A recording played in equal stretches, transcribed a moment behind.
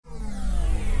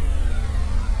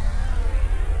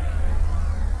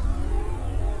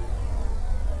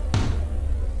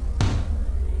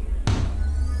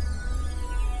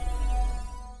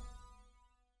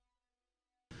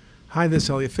Hi, this is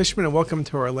Elliot Fishman, and welcome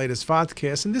to our latest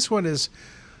podcast. And this one is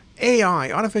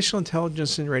AI, Artificial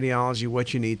Intelligence in Radiology,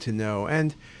 What You Need to Know.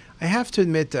 And I have to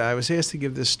admit, I was asked to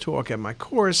give this talk at my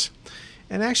course.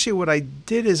 And actually what I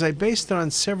did is I based it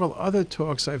on several other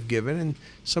talks I've given, and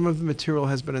some of the material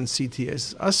has been on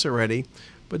CTS already.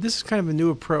 But this is kind of a new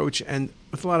approach and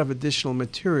with a lot of additional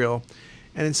material.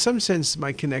 And in some sense,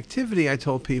 my connectivity, I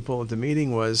told people at the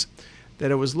meeting, was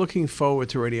that I was looking forward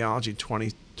to Radiology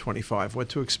 2025, what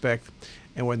to expect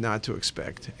and what not to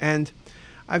expect. And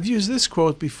I've used this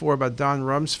quote before about Don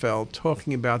Rumsfeld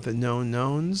talking about the known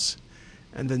knowns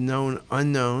and the known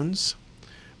unknowns.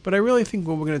 But I really think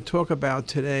what we're going to talk about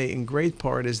today in great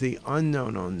part is the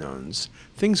unknown unknowns,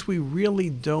 things we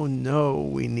really don't know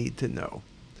we need to know.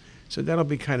 So that'll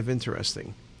be kind of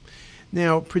interesting.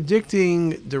 Now,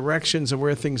 predicting directions and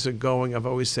where things are going, I've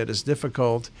always said, is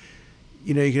difficult.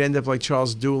 You know, you could end up like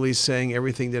Charles Dooley saying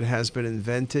everything that has been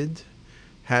invented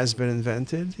has been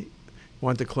invented. He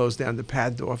wanted to close down the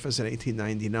patent office in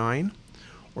 1899.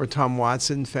 Or Tom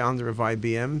Watson, founder of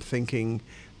IBM, thinking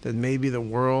that maybe the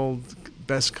world's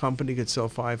best company could sell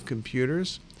 5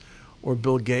 computers. Or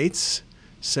Bill Gates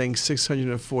saying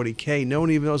 640K. No one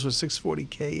even knows what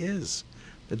 640K is.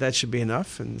 That should be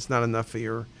enough, and it's not enough for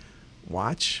your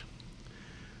watch.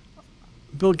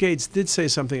 Bill Gates did say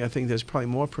something I think that's probably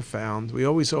more profound. We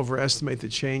always overestimate the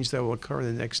change that will occur in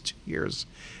the next 2 years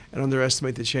and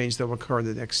underestimate the change that will occur in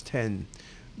the next 10.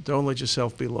 Don't let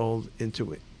yourself be lulled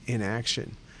into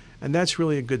inaction. And that's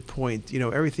really a good point. You know,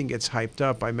 everything gets hyped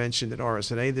up. I mentioned at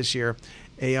RSNA this year,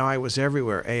 AI was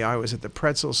everywhere. AI was at the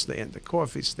pretzel stand, the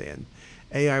coffee stand.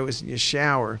 AI was in your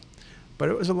shower. But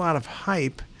it was a lot of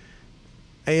hype.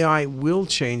 AI will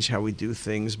change how we do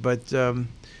things, but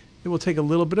it will take a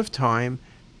little bit of time,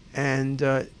 and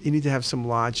you need to have some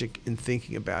logic in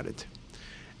thinking about it.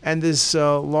 And this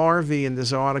Larvey in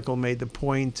this article made the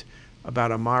point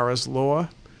about Amara's law.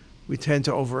 We tend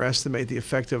to overestimate the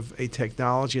effect of a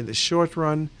technology in the short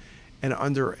run and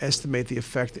underestimate the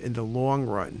effect in the long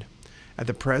run. At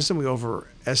the present, we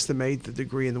overestimate the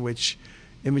degree in which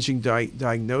imaging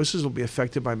diagnosis will be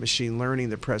affected by machine learning in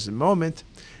the present moment,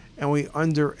 and we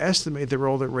underestimate the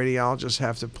role that radiologists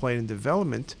have to play in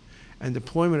development and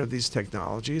deployment of these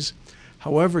technologies.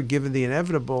 However, given the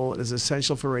inevitable, it is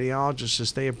essential for radiologists to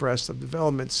stay abreast of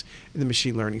developments in the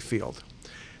machine learning field.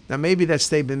 Now, maybe that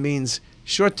statement means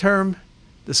short term,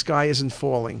 the sky isn't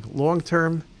falling. Long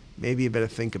term, maybe you better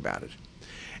think about it.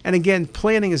 And again,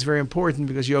 planning is very important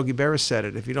because Yogi Berra said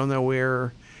it. If you don't know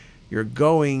where you're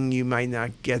going, you might not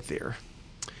get there.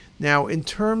 Now, in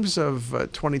terms of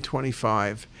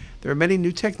 2025, there are many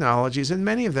new technologies, and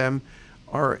many of them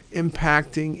are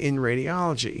impacting in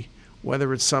radiology,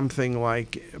 whether it's something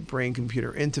like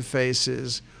brain-computer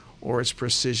interfaces, or it's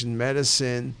precision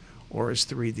medicine, or it's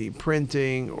 3D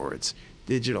printing, or it's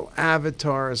digital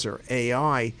avatars, or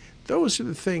AI. Those are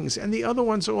the things. And the other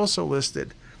ones also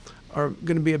listed are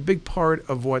going to be a big part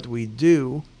of what we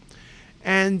do.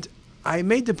 And I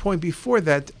made the point before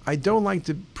that I don't like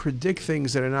to predict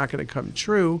things that are not going to come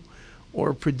true,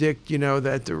 or predict,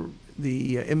 that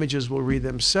the images will read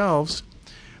themselves.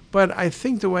 But I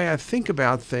think the way I think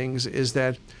about things is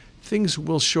that things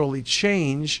will surely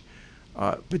change,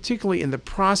 particularly in the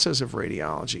process of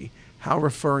radiology, how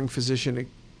referring physician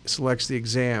selects the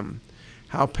exam,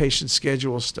 how patients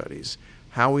schedule studies,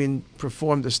 how we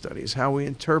perform the studies, how we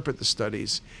interpret the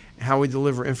studies, how we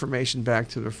deliver information back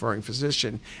to the referring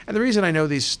physician. And the reason I know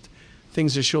these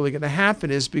things are surely going to happen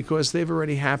is because they've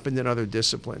already happened in other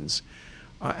disciplines.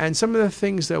 And some of the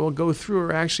things that will go through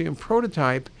are actually in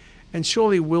prototype and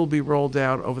surely will be rolled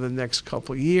out over the next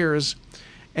couple of years.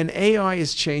 And AI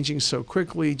is changing so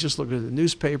quickly, just look at the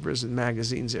newspapers and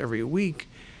magazines every week,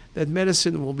 that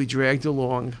medicine will be dragged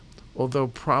along, although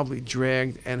probably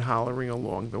dragged and hollering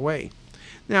along the way.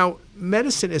 Now,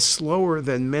 medicine is slower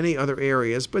than many other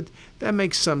areas, but that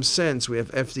makes some sense. We have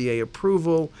FDA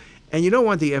approval, and you don't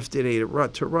want the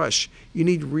FDA to rush. You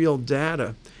need real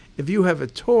data. If you have a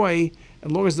toy,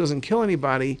 as long as it doesn't kill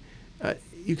anybody,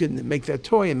 you can make that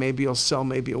toy and maybe it'll sell,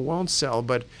 maybe it won't sell.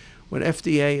 But when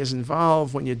FDA is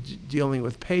involved, when you're dealing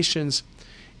with patients,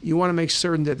 you want to make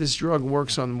certain that this drug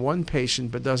works on one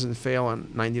patient but doesn't fail on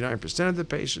 99% of the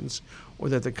patients, or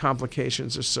that the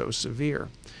complications are so severe.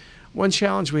 One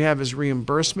challenge we have is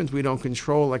reimbursement. We don't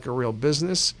control like a real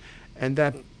business, and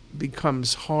that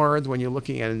becomes hard when you're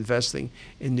looking at investing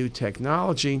in new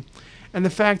technology. And the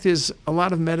fact is, a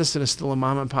lot of medicine is still a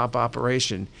mom-and-pop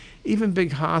operation. Even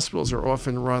big hospitals are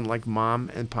often run like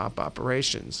mom-and-pop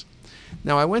operations.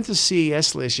 Now, I went to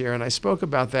CES last year, and I spoke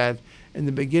about that in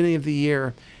the beginning of the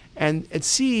year. And at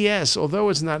CES, although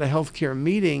it's not a healthcare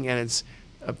meeting and it's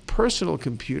personal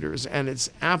computers and its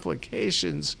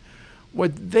applications,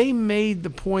 what they made the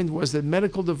point was that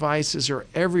medical devices are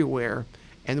everywhere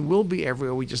and will be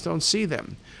everywhere. We just don't see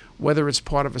them. Whether it's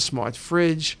part of a smart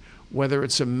fridge, whether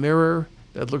it's a mirror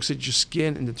that looks at your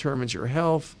skin and determines your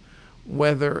health,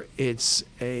 whether it's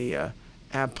a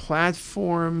app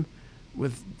platform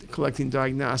with collecting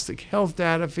diagnostic health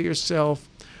data for yourself,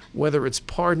 whether it's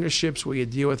partnerships where you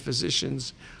deal with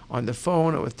physicians on the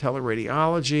phone or with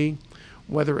teleradiology,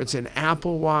 whether it's an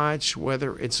Apple Watch,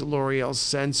 whether it's a L'Oreal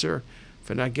sensor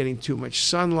for not getting too much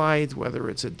sunlight, whether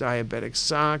it's a diabetic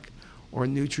sock or a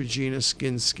Neutrogena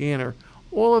skin scanner.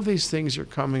 All of these things are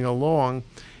coming along,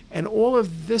 and all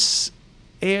of this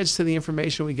adds to the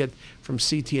information we get from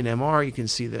CT and MR. You can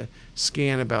see the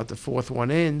scan about the fourth one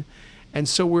in. And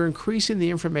so we're increasing the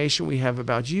information we have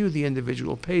about you, the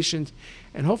individual patient,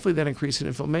 and hopefully that increase in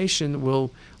information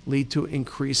will lead to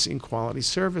increase in quality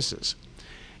services.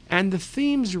 And the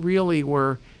themes really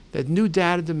were that new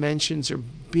data dimensions are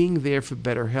being there for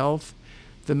better health.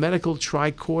 The medical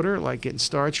tricorder, like in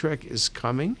Star Trek, is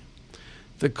coming.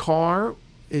 The car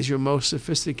is your most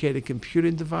sophisticated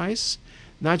computing device,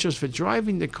 not just for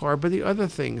driving the car, but the other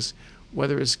things,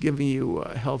 whether it's giving you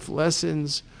health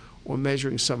lessons or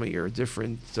measuring some of your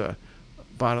different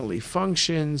bodily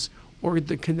functions, or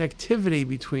the connectivity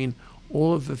between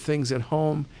all of the things at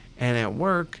home and at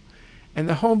work. And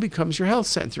the home becomes your health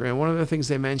center. And one of the things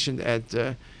they mentioned at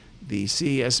the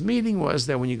CES meeting was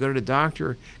that when you go to the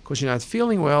doctor because you're not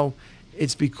feeling well,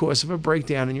 it's because of a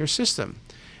breakdown in your system.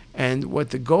 And what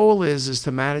the goal is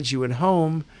to manage you at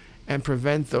home and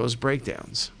prevent those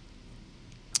breakdowns.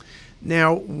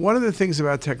 Now, one of the things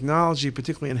about technology,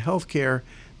 particularly in healthcare,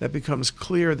 that becomes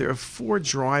clear, there are 4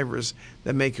 drivers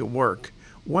that make it work.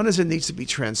 One is it needs to be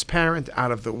transparent,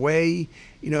 out of the way.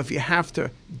 You know, if you have to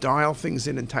dial things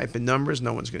in and type in numbers,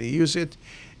 no one's going to use it.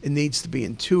 It needs to be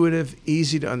intuitive,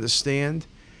 easy to understand,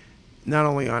 not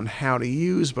only on how to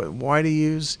use, but why to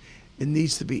use. It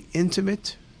needs to be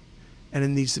intimate, and it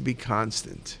needs to be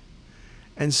constant.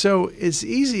 And so it's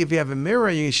easy if you have a mirror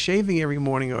and you're shaving every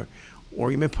morning,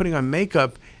 or you've been putting on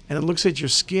makeup, and it looks at your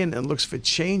skin and looks for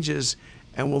changes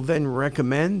and will then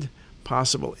recommend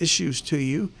possible issues to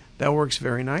you. That works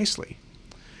very nicely.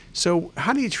 So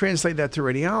how do you translate that to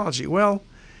radiology? Well,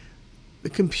 the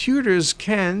computers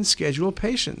can schedule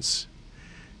patients.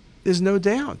 There's no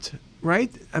doubt,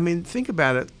 right? I mean, think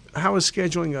about it. How is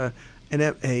scheduling a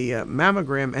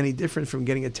mammogram any different from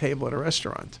getting a table at a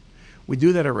restaurant? We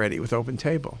do that already with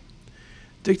OpenTable.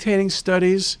 Dictating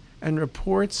studies and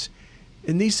reports,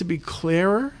 it needs to be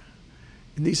clearer.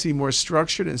 It needs to be more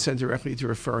structured and sent directly to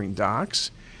referring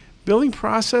docs. Billing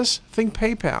process, think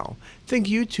PayPal, think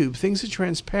YouTube. Things are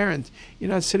transparent. You're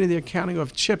not sitting there counting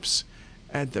off chips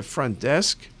at the front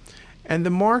desk. And the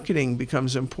marketing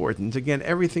becomes important. Again,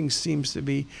 everything seems to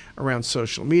be around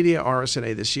social media.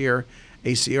 RSNA this year,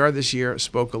 ACR this year,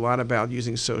 spoke a lot about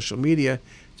using social media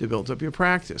to build up your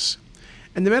practice.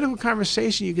 And the medical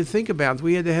conversation you can think about,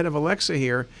 we had the head of Alexa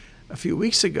here a few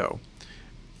weeks ago.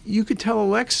 You could tell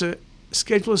Alexa,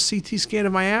 schedule a CT scan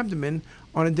of my abdomen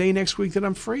on a day next week that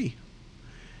I'm free.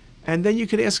 And then you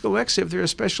could ask Alexa if there's a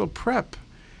special prep.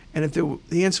 And if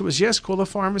the answer was yes, call the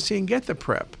pharmacy and get the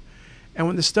prep. And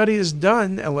when the study is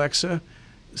done, Alexa,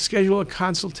 schedule a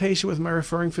consultation with my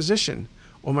referring physician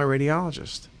or my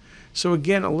radiologist. So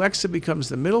again, Alexa becomes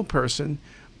the middle person,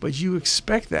 but you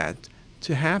expect that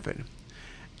to happen.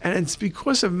 And it's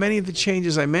because of many of the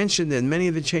changes I mentioned and many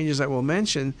of the changes I will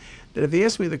mention that if they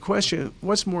ask me the question,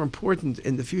 what's more important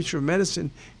in the future of medicine,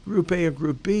 Group A or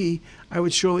Group B, I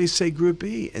would surely say Group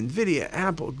B. NVIDIA,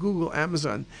 Apple, Google,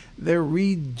 Amazon, they're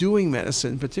redoing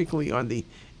medicine, particularly on the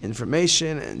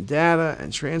information and data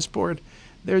and transport.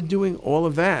 They're doing all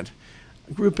of that.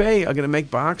 Group A are going to make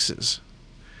boxes.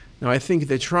 Now, I think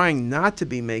they're trying not to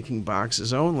be making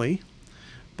boxes only,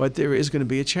 but there is going to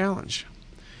be a challenge.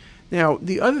 Now,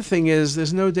 the other thing is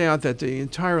there's no doubt that the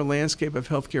entire landscape of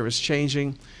healthcare is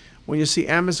changing. When you see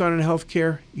Amazon in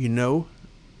healthcare, you know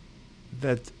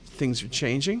that things are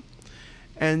changing.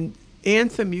 And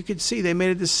Anthem, you could see they made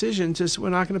a decision to, we're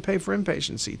not going to pay for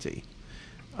inpatient CT.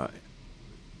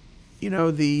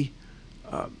 The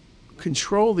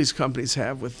control these companies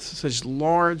have with such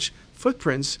large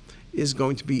footprints is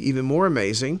going to be even more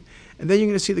amazing. And then you're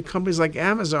going to see the companies like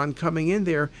Amazon coming in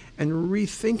there and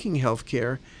rethinking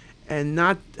healthcare and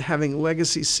not having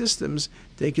legacy systems.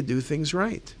 They could do things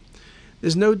right.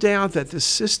 There's no doubt that the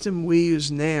system we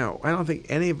use now, I don't think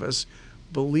any of us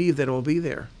believe that it will be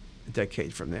there a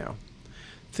decade from now.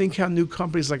 Think how new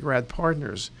companies like Rad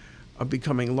Partners are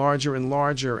becoming larger and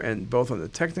larger, and both on the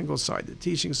technical side, the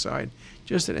teaching side,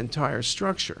 just an entire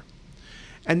structure.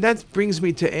 And that brings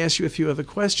me to ask you a few other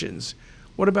questions.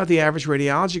 What about the average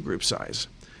radiology group size?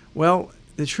 Well,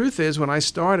 the truth is, when I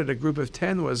started, a group of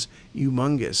 10 was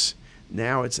humongous.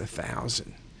 Now it's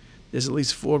 1,000. There's at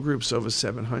least 4 groups over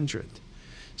 700.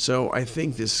 So I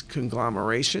think this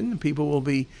conglomeration, people will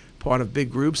be part of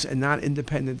big groups and not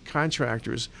independent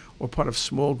contractors or part of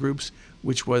small groups,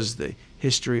 which was the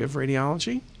history of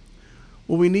radiology.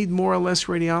 Will we need more or less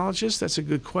radiologists? That's a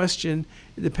good question.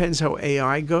 It depends how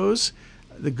AI goes.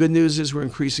 The good news is we're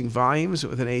increasing volumes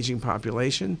with an aging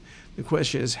population. The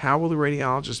question is, how will the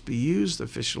radiologists be used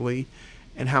officially,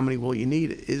 and how many will you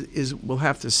need? We'll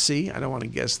have to see. I don't want to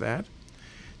guess that.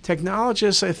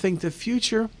 Technologists, I think the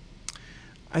future,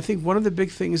 I think one of the big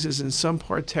things is in some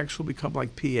part techs will become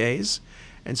like PAs,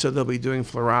 and so they'll be doing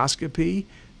fluoroscopy.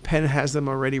 Penn has them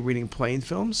already reading plain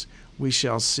films. We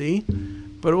shall see.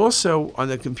 But also on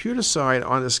the computer side,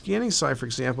 on the scanning side, for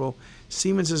example,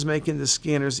 Siemens is making the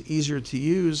scanners easier to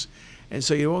use, and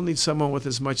so you won't need someone with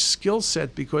as much skill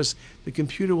set because the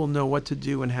computer will know what to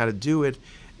do and how to do it,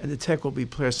 and the tech will be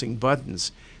pressing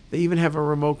buttons. They even have a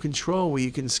remote control where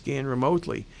you can scan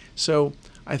remotely. So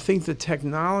I think the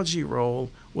technology role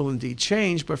will indeed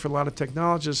change, but for a lot of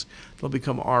technologists, they'll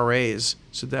become RAs,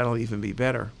 so that'll even be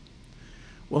better.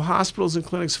 Will hospitals and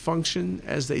clinics function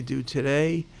as they do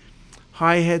today?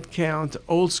 High head count,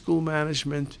 old school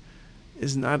management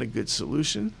is not a good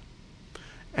solution.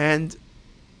 And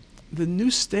the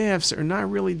new staffs are not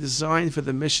really designed for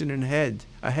the mission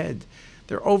ahead.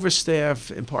 They're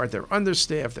overstaffed in part, they're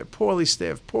understaffed, they're poorly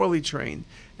staffed, poorly trained,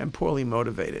 and poorly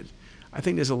motivated. I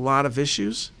think there's a lot of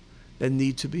issues that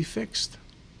need to be fixed.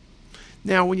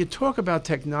 Now, when you talk about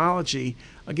technology,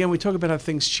 again, we talk about how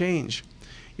things change.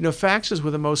 You know, faxes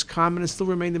were the most common and still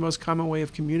remain the most common way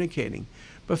of communicating.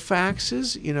 But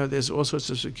faxes, you know, there's all sorts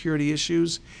of security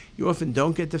issues. You often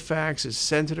don't get the fax, it's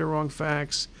sent to the wrong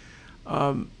fax.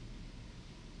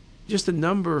 Just a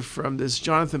number from this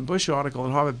Jonathan Bush article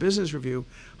in Harvard Business Review,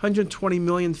 120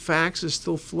 million faxes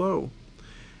still flow.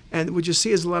 And what you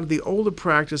see is a lot of the older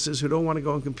practices who don't want to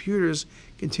go on computers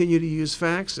continue to use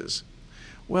faxes.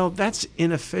 Well, that's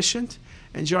inefficient.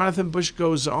 And Jonathan Bush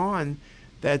goes on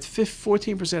that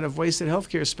 14% of wasted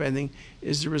healthcare spending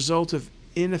is the result of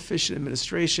inefficient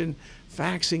administration.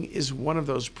 Faxing is one of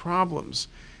those problems.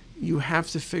 You have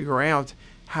to figure out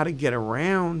how to get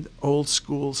around old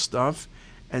school stuff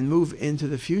and move into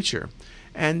the future.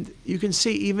 And you can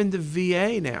see even the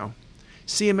VA now.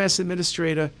 CMS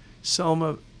Administrator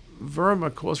Selma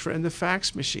Verma calls for end of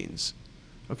fax machines.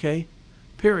 Okay?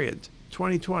 Period.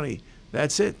 2020.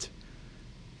 That's it.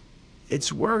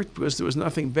 It's worked because there was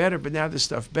nothing better, but now there's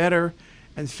stuff better,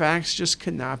 and fax just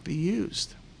cannot be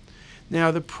used.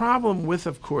 Now, the problem with,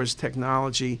 of course,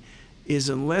 technology is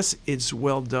unless it's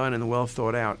well done and well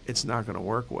thought out, it's not going to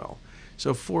work well.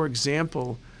 So, for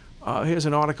example, here's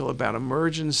an article about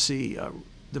emergency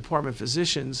department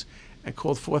physicians and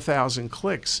called 4,000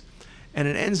 clicks. And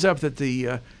it ends up that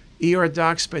the ER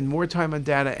docs spend more time on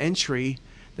data entry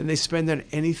than they spend on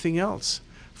anything else.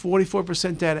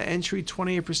 44% data entry,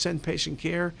 28% patient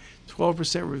care,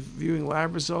 12% reviewing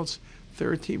lab results,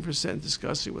 13%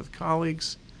 discussing with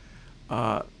colleagues,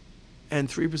 and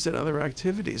 3% other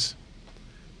activities.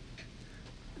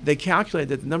 They calculated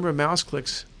that the number of mouse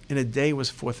clicks in a day was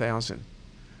 4,000.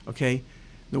 Okay?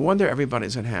 No wonder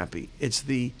everybody's unhappy. It's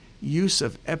the use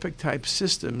of Epic-type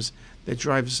systems that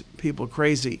drives people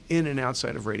crazy in and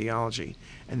outside of radiology,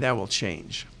 and that will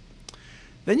change.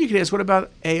 Then you can ask, what about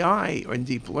AI or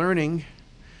deep learning?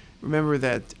 Remember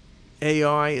that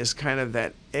AI is kind of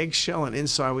that eggshell, and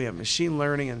inside we have machine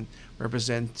learning and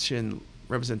representation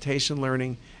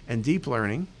learning and deep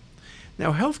learning.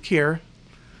 Now, healthcare,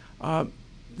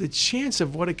 the chance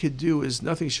of what it could do is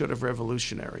nothing short of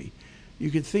revolutionary. You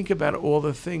can think about all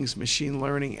the things. Machine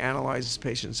learning analyzes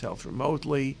patients' health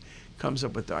remotely, comes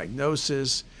up with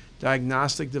diagnosis,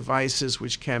 diagnostic devices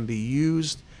which can be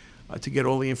used to get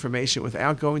all the information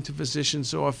without going to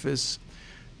physician's office,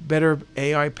 better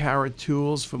AI-powered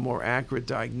tools for more accurate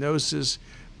diagnosis,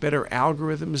 better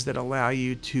algorithms that allow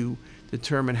you to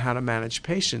determine how to manage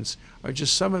patients are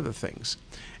just some of the things.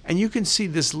 And you can see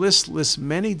this list lists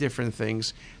many different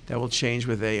things that will change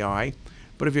with AI.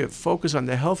 But if you focus on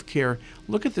the healthcare,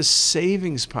 look at the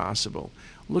savings possible.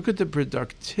 Look at the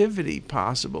productivity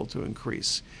possible to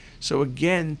increase. So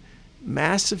again,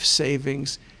 massive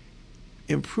savings,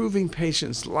 improving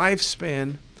patients'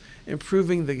 lifespan,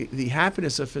 improving the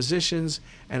happiness of physicians,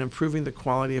 and improving the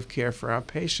quality of care for our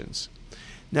patients.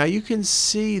 Now you can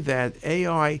see that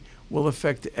AI will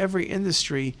affect every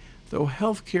industry, though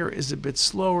healthcare is a bit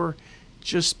slower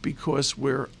just because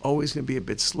we're always going to be a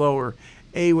bit slower.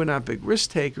 We're not big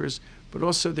risk takers, but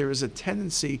also there is a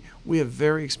tendency, we have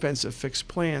very expensive fixed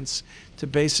plans, to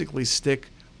basically stick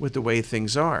with the way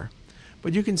things are.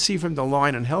 But you can see from the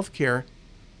line on healthcare,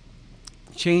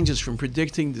 changes from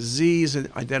predicting disease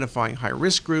and identifying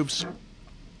high-risk groups,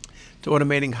 to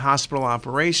automating hospital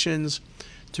operations,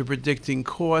 to predicting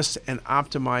costs and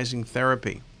optimizing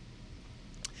therapy.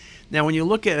 Now, when you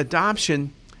look at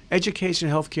adoption, education,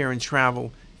 healthcare, and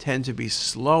travel tend to be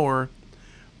slower,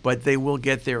 but they will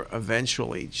get there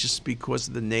eventually just because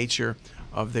of the nature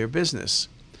of their business.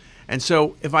 And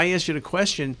so if I ask you the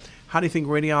question, how do you think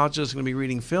radiologists are going to be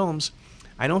reading films?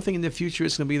 I don't think in the future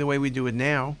it's going to be the way we do it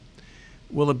now.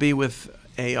 Will it be with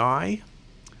AI?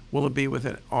 Will it be with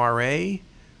an RA?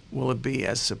 Will it be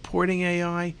as supporting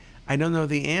AI? I don't know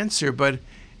the answer, but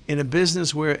in a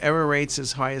business where error rates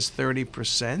as high as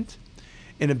 30%,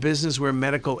 in a business where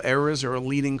medical errors are a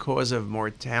leading cause of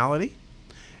mortality,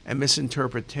 and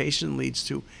misinterpretation leads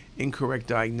to incorrect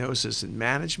diagnosis and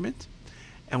management,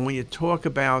 and when you talk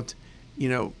about,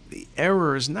 the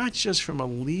errors, not just from a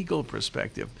legal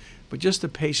perspective, but just a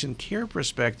patient care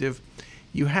perspective,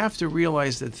 you have to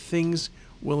realize that things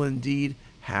will indeed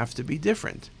have to be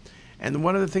different. And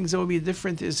one of the things that will be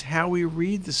different is how we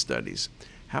read the studies,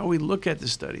 how we look at the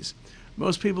studies.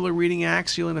 Most people are reading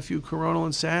axial and a few coronal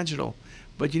and sagittal,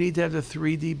 but you need to have the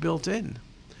 3D built in.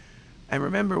 And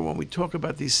remember, when we talk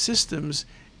about these systems,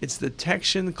 it's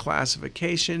detection,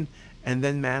 classification, and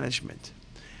then management.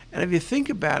 And if you think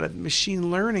about it,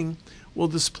 machine learning will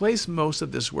displace most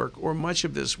of this work or much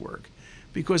of this work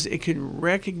because it can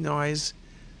recognize,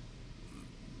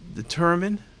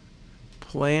 determine,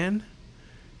 plan,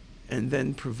 and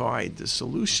then provide the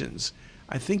solutions.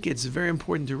 I think it's very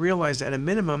important to realize at a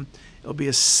minimum, it'll be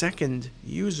a second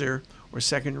user or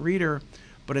second reader,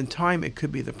 but in time it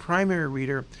could be the primary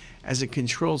reader as it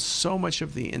controls so much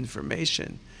of the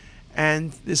information.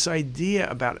 And this idea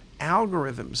about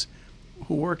algorithms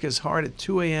who work as hard at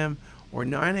 2 a.m. or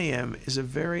 9 a.m. is a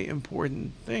very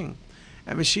important thing.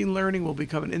 And machine learning will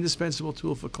become an indispensable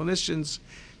tool for clinicians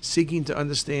seeking to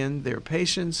understand their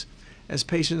patients. As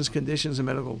patients' conditions and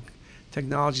medical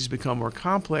technologies become more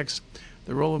complex,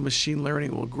 the role of machine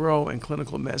learning will grow and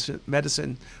clinical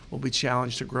medicine will be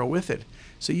challenged to grow with it.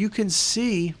 So you can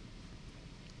see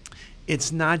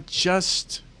it's not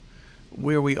just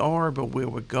where we are, but where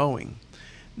we're going.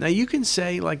 Now you can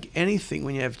say, like anything,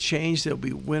 when you have change, there'll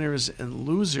be winners and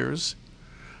losers.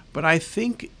 But I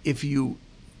think if you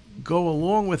go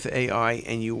along with AI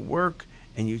and you work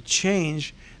and you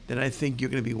change, then I think you're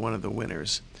going to be one of the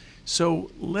winners. So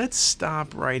let's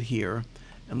stop right here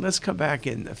and let's come back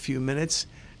in a few minutes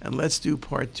and let's do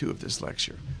part 2 of this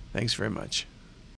lecture. Thanks very much.